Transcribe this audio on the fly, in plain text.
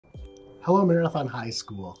Hello, Marathon High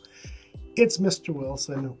School. It's Mr.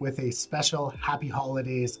 Wilson with a special Happy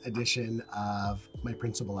Holidays edition of my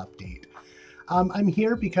principal update. I'm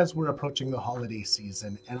here because we're approaching the holiday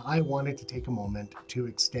season, and I wanted to take a moment to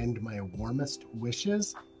extend my warmest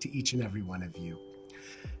wishes to each and every one of you.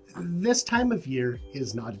 This time of year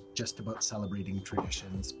is not just about celebrating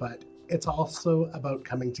traditions, but it's also about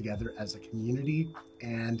coming together as a community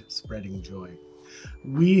and spreading joy.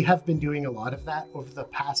 We have been doing a lot of that over the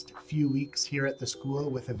past few weeks here at the school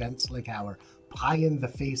with events like our Pie in the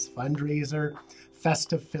Face fundraiser,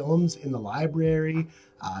 festive films in the library,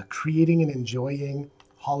 creating and enjoying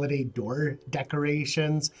holiday door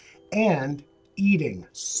decorations, and eating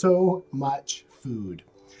so much food.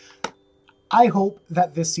 I hope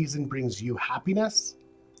that this season brings you happiness,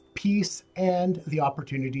 peace, and the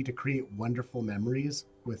opportunity to create wonderful memories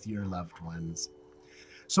with your loved ones.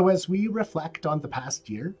 So as we reflect on the past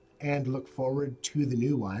year and look forward to the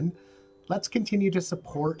new one, let's continue to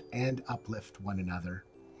support and uplift one another.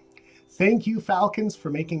 Thank you, Falcons, for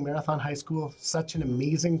making Marathon High School such an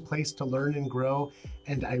amazing place to learn and grow,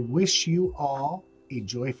 and I wish you all a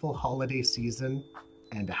joyful holiday season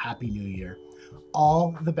and a happy new year.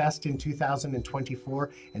 All the best in 2024,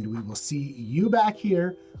 and we will see you back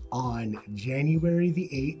here on January the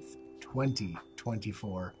 8th,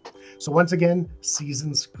 2024. So once again,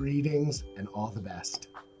 season's greetings and all the best.